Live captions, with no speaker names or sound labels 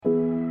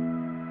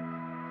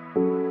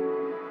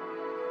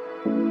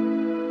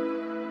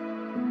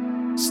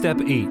Step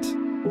 8.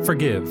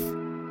 Forgive.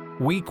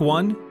 Week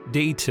 1,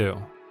 Day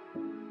 2.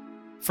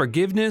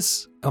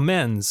 Forgiveness,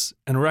 amends,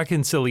 and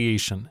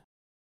reconciliation.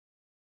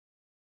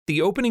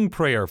 The opening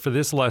prayer for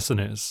this lesson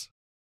is,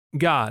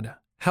 God,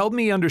 help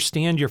me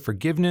understand your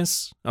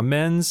forgiveness,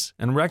 amends,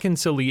 and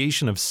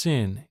reconciliation of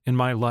sin in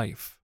my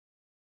life.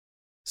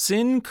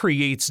 Sin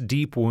creates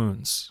deep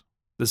wounds.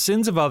 The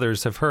sins of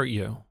others have hurt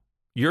you.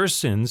 Your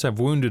sins have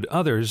wounded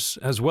others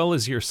as well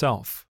as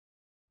yourself.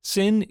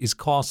 Sin is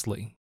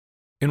costly.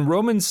 In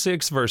Romans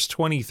 6 verse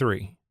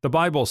 23, the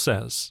Bible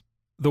says,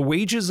 "The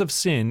wages of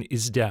sin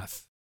is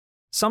death."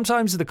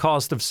 Sometimes the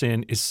cost of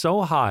sin is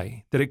so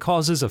high that it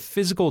causes a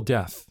physical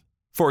death.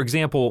 For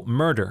example,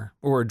 murder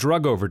or a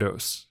drug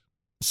overdose.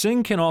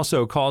 Sin can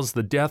also cause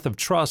the death of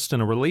trust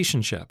in a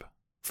relationship.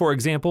 For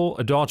example,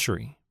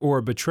 adultery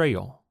or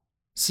betrayal.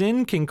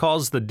 Sin can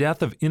cause the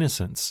death of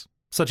innocence,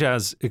 such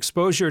as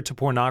exposure to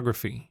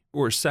pornography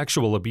or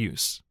sexual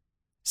abuse.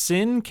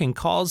 Sin can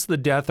cause the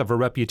death of a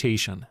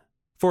reputation.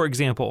 For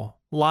example,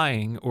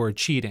 lying or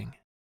cheating.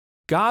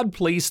 God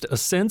placed a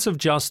sense of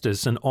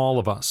justice in all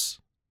of us.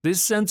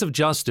 This sense of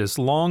justice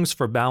longs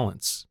for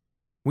balance.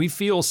 We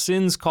feel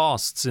sin's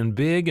costs in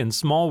big and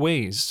small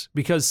ways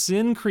because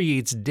sin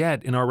creates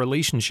debt in our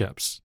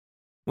relationships.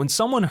 When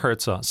someone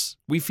hurts us,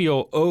 we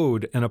feel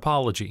owed an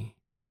apology.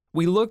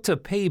 We look to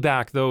pay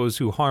back those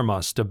who harm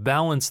us to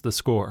balance the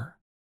score.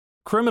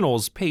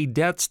 Criminals pay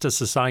debts to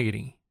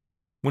society.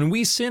 When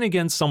we sin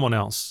against someone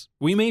else,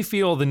 we may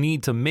feel the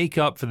need to make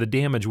up for the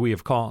damage we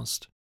have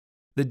caused.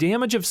 The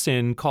damage of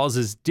sin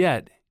causes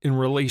debt in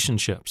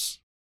relationships.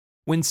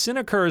 When sin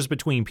occurs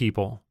between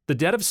people, the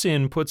debt of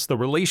sin puts the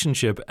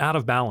relationship out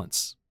of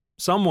balance.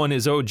 Someone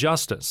is owed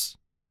justice.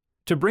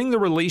 To bring the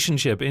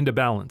relationship into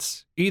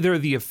balance, either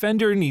the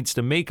offender needs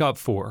to make up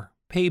for,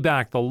 pay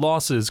back the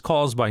losses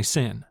caused by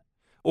sin,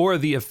 or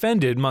the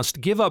offended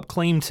must give up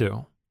claim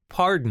to,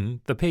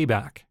 pardon the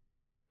payback.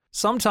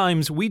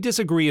 Sometimes we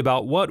disagree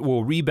about what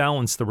will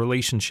rebalance the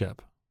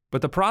relationship,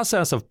 but the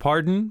process of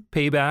pardon,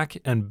 payback,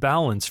 and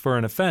balance for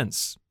an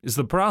offense is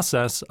the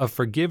process of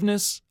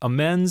forgiveness,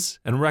 amends,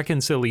 and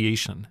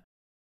reconciliation.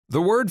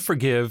 The word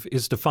forgive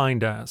is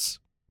defined as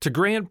to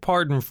grant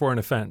pardon for an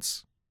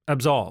offense,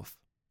 absolve,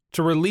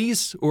 to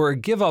release or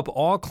give up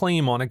all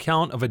claim on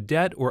account of a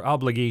debt or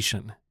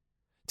obligation,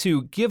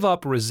 to give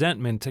up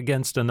resentment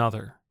against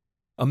another.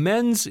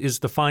 Amends is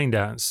defined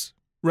as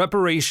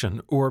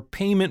reparation or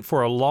payment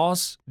for a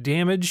loss,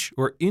 damage,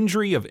 or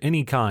injury of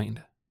any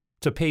kind,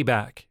 to pay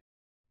back.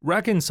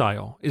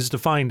 Reconcile is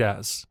defined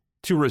as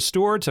to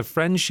restore to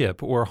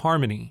friendship or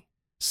harmony,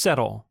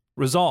 settle,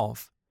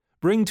 resolve,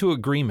 bring to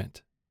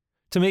agreement,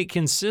 to make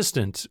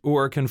consistent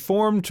or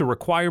conform to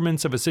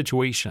requirements of a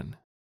situation.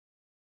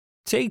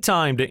 Take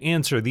time to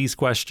answer these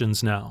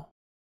questions now.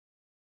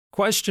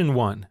 Question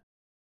 1.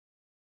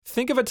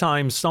 Think of a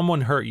time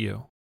someone hurt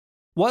you.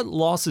 What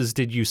losses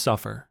did you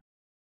suffer?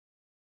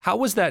 How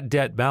was that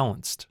debt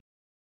balanced?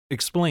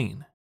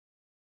 Explain.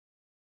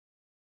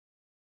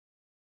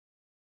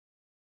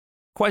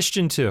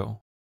 Question 2.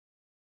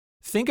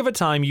 Think of a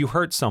time you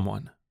hurt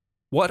someone.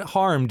 What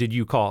harm did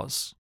you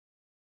cause?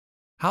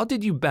 How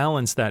did you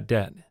balance that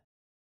debt?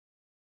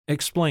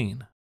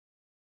 Explain.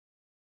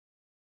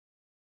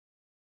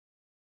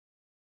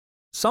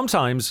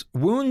 Sometimes,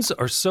 wounds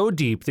are so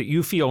deep that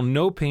you feel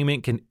no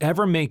payment can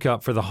ever make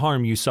up for the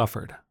harm you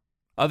suffered.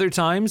 Other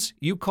times,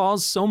 you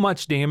cause so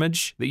much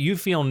damage that you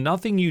feel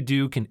nothing you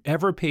do can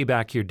ever pay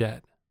back your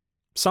debt.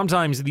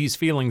 Sometimes these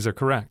feelings are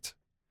correct.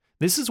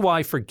 This is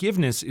why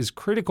forgiveness is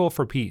critical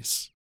for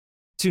peace.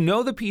 To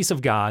know the peace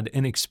of God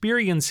and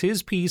experience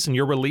His peace in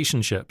your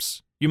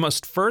relationships, you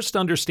must first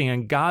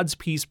understand God's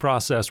peace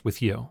process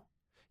with you,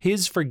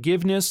 His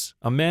forgiveness,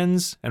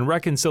 amends, and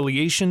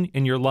reconciliation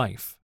in your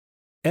life.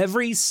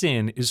 Every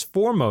sin is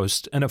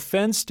foremost an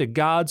offense to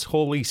God's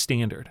holy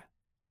standard.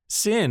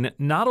 Sin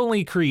not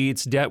only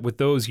creates debt with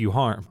those you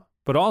harm,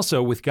 but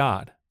also with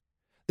God.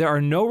 There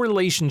are no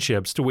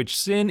relationships to which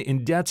sin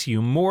indebts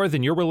you more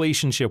than your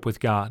relationship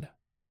with God.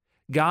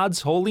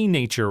 God's holy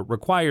nature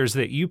requires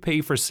that you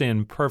pay for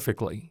sin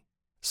perfectly,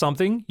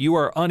 something you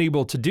are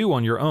unable to do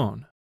on your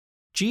own.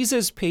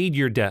 Jesus paid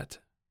your debt.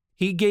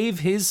 He gave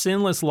His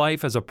sinless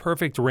life as a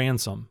perfect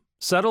ransom,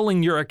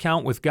 settling your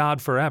account with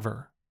God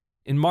forever.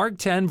 In Mark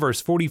 10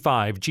 verse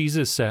 45,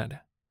 Jesus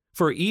said,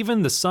 "For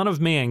even the Son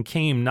of Man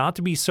came not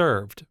to be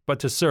served, but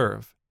to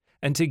serve,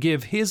 and to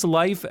give His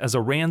life as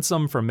a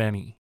ransom for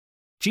many."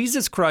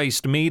 Jesus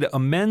Christ made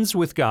amends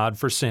with God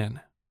for sin,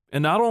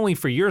 and not only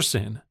for your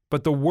sin,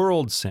 but the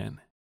world's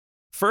sin.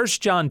 1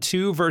 John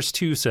 2 verse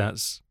 2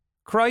 says,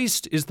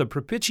 "Christ is the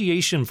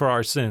propitiation for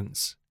our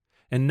sins,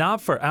 and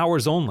not for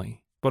ours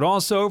only, but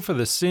also for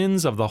the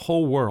sins of the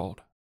whole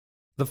world."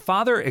 The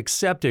Father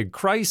accepted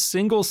Christ's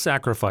single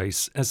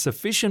sacrifice as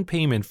sufficient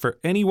payment for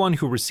anyone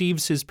who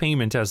receives His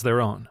payment as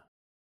their own.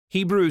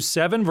 Hebrews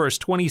 7 verse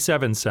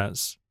 27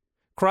 says,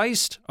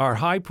 "Christ, our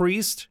high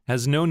priest,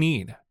 has no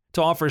need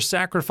to offer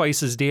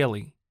sacrifices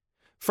daily,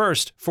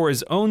 first for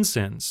His own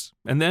sins,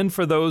 and then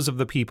for those of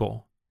the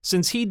people,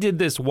 since He did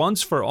this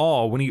once for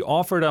all when He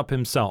offered up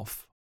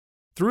Himself."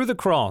 Through the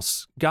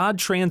cross, God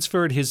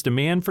transferred his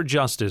demand for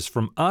justice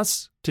from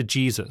us to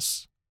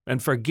Jesus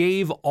and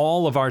forgave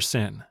all of our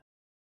sin.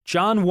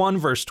 John 1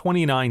 verse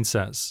 29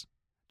 says,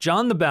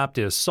 John the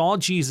Baptist saw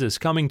Jesus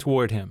coming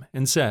toward him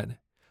and said,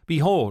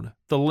 Behold,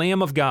 the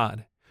Lamb of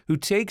God, who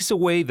takes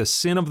away the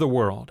sin of the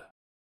world.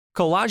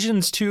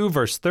 Colossians 2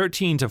 verse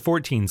 13 to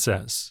 14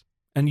 says,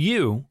 And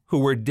you, who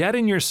were dead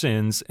in your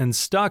sins and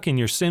stuck in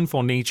your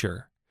sinful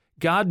nature,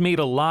 God made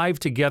alive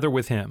together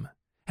with him,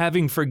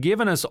 having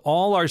forgiven us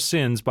all our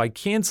sins by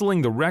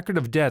canceling the record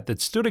of debt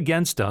that stood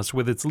against us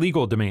with its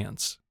legal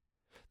demands.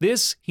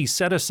 This he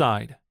set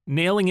aside,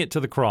 nailing it to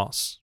the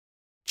cross.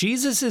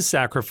 Jesus'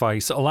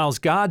 sacrifice allows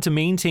God to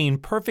maintain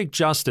perfect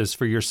justice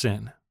for your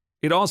sin.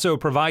 It also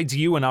provides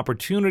you an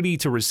opportunity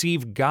to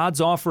receive God's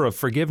offer of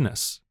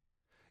forgiveness.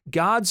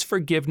 God's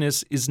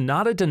forgiveness is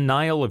not a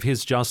denial of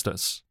his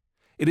justice.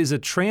 It is a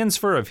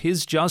transfer of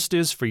his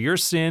justice for your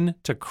sin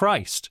to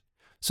Christ,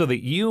 so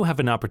that you have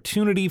an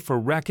opportunity for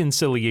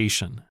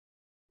reconciliation.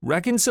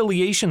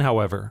 Reconciliation,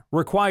 however,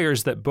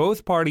 requires that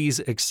both parties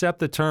accept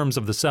the terms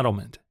of the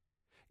settlement.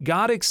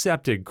 God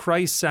accepted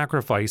Christ's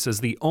sacrifice as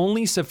the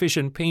only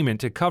sufficient payment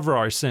to cover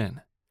our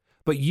sin.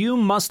 But you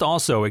must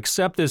also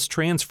accept this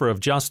transfer of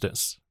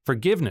justice,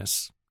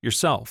 forgiveness,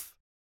 yourself.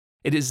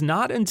 It is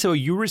not until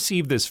you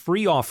receive this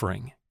free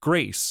offering,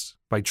 grace,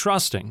 by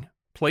trusting,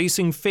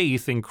 placing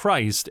faith in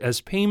Christ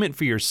as payment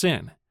for your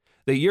sin,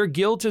 that your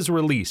guilt is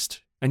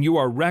released and you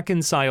are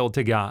reconciled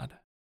to God.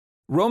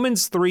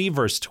 Romans 3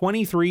 verse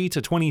 23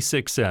 to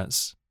 26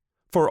 says,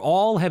 For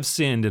all have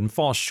sinned and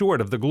fall short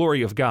of the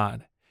glory of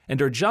God,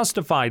 and are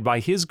justified by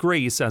his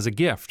grace as a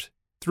gift,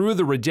 through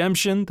the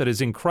redemption that is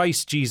in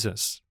Christ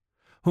Jesus,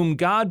 whom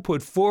God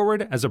put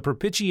forward as a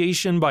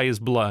propitiation by his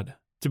blood,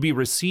 to be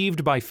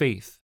received by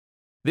faith.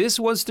 This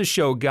was to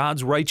show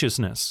God's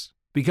righteousness,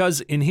 because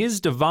in his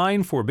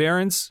divine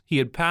forbearance he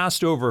had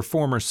passed over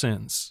former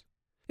sins.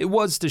 It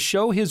was to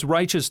show his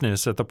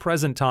righteousness at the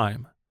present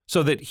time,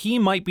 so that he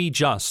might be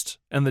just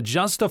and the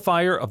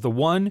justifier of the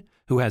one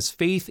who has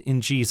faith in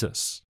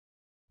Jesus.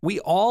 We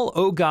all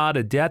owe God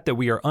a debt that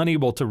we are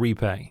unable to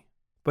repay,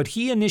 but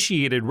he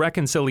initiated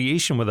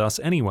reconciliation with us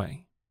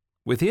anyway.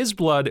 With his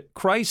blood,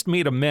 Christ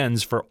made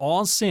amends for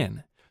all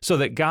sin so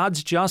that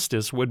God's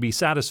justice would be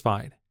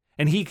satisfied,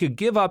 and he could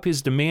give up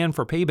his demand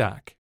for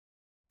payback.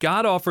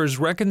 God offers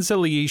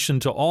reconciliation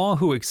to all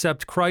who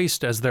accept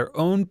Christ as their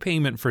own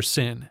payment for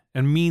sin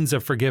and means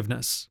of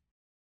forgiveness.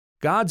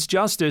 God's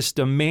justice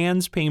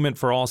demands payment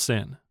for all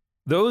sin.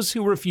 Those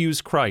who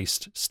refuse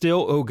Christ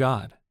still owe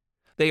God.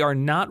 They are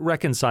not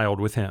reconciled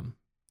with him.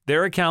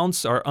 Their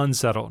accounts are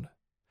unsettled.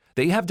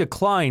 They have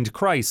declined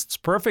Christ's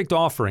perfect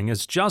offering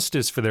as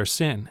justice for their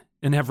sin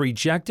and have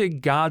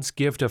rejected God's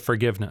gift of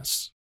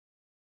forgiveness.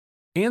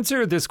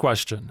 Answer this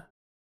question.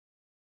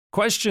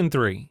 Question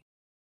 3.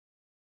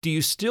 Do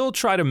you still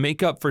try to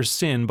make up for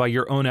sin by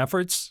your own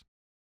efforts?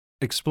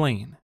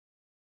 Explain.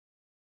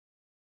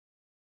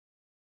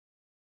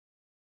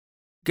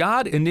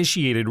 God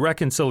initiated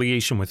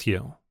reconciliation with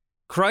you.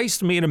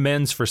 Christ made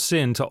amends for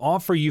sin to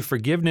offer you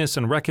forgiveness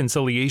and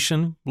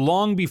reconciliation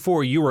long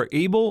before you were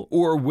able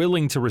or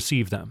willing to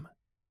receive them.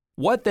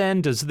 What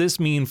then does this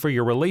mean for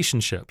your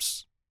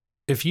relationships?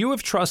 If you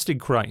have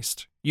trusted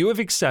Christ, you have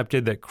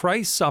accepted that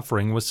Christ's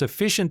suffering was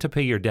sufficient to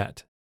pay your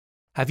debt.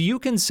 Have you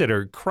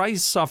considered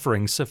Christ's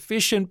suffering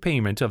sufficient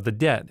payment of the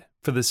debt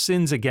for the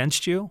sins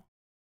against you?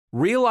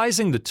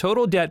 Realizing the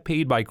total debt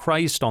paid by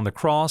Christ on the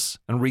cross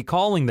and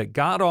recalling that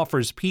God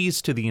offers peace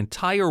to the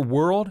entire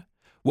world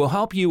will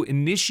help you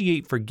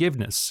initiate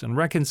forgiveness and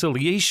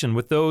reconciliation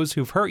with those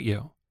who've hurt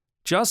you,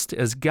 just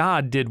as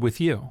God did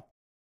with you.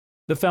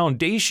 The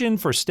foundation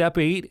for Step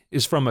 8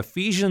 is from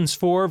Ephesians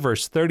 4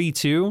 verse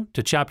 32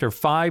 to chapter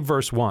 5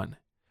 verse 1,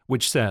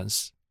 which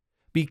says,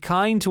 Be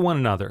kind to one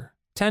another,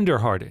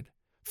 tender-hearted,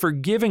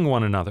 forgiving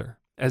one another,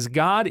 as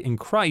God in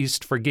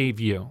Christ forgave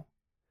you.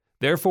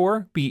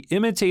 Therefore, be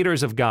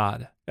imitators of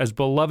God, as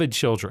beloved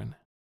children.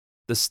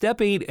 The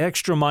Step 8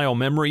 extra mile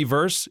memory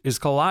verse is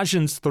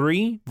Colossians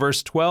 3,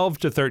 verse 12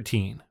 to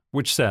 13,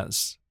 which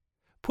says,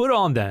 Put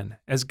on then,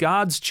 as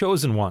God's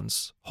chosen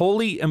ones,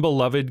 holy and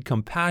beloved,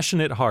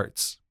 compassionate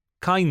hearts,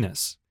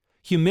 kindness,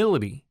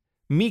 humility,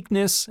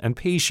 meekness, and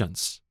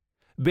patience,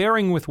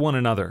 bearing with one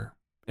another,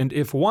 and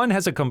if one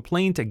has a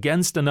complaint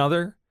against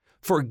another,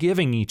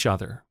 forgiving each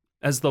other,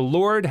 as the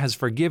Lord has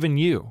forgiven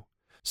you,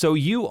 so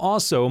you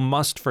also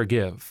must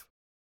forgive.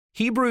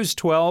 Hebrews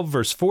 12,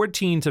 verse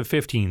 14 to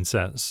 15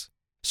 says,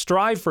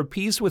 Strive for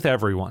peace with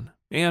everyone,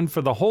 and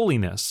for the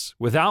holiness,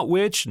 without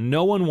which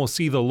no one will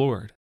see the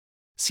Lord.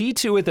 See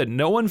to it that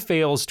no one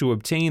fails to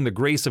obtain the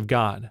grace of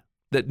God,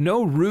 that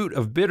no root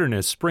of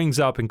bitterness springs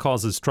up and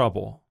causes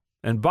trouble,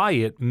 and by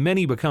it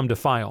many become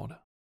defiled.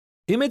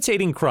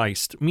 Imitating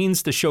Christ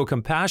means to show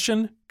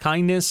compassion,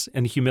 kindness,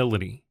 and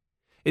humility.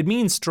 It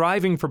means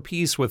striving for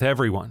peace with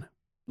everyone,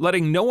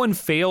 letting no one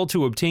fail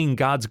to obtain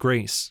God's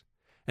grace,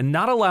 and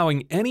not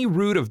allowing any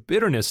root of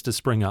bitterness to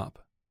spring up.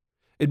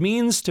 It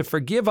means to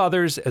forgive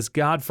others as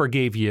God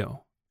forgave you.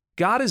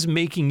 God is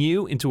making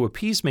you into a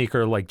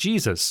peacemaker like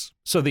Jesus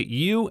so that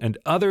you and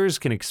others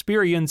can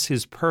experience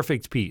His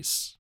perfect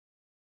peace.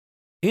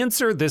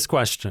 Answer this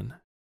question.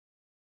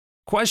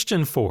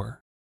 Question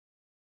 4.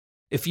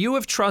 If you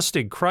have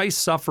trusted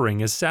Christ's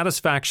suffering as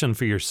satisfaction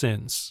for your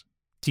sins,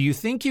 do you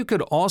think you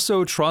could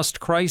also trust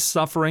Christ's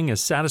suffering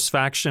as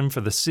satisfaction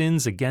for the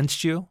sins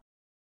against you?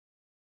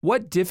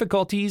 What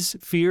difficulties,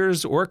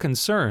 fears, or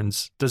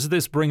concerns does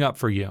this bring up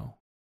for you?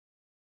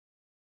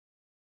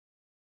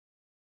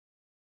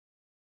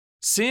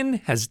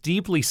 Sin has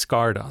deeply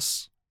scarred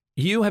us.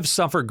 You have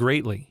suffered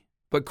greatly,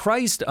 but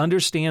Christ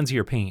understands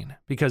your pain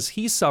because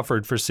He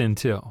suffered for sin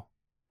too.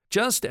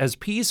 Just as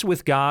peace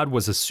with God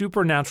was a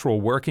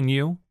supernatural work in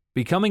you,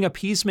 becoming a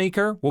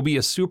peacemaker will be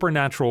a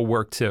supernatural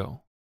work too.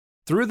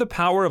 Through the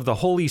power of the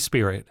Holy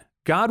Spirit,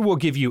 God will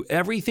give you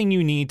everything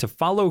you need to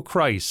follow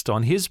Christ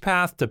on His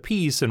path to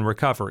peace and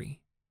recovery.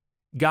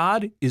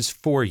 God is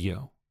for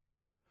you.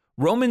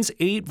 Romans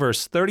 8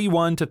 verse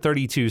 31 to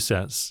 32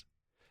 says,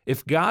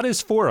 "If God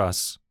is for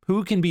us,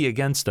 who can be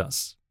against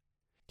us?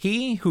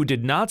 He who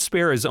did not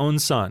spare His own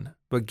Son,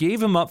 but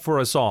gave Him up for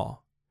us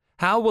all,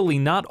 how will He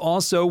not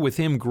also with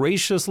Him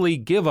graciously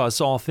give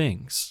us all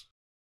things?"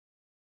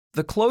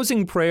 The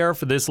closing prayer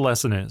for this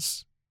lesson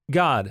is,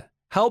 God,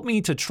 help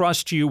me to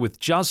trust You with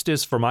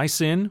justice for my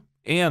sin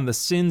and the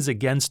sins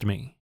against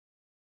me.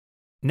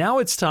 Now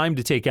it's time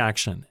to take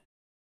action.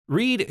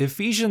 Read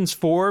Ephesians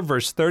 4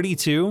 verse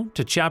 32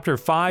 to chapter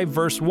 5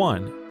 verse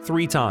 1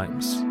 3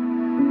 times.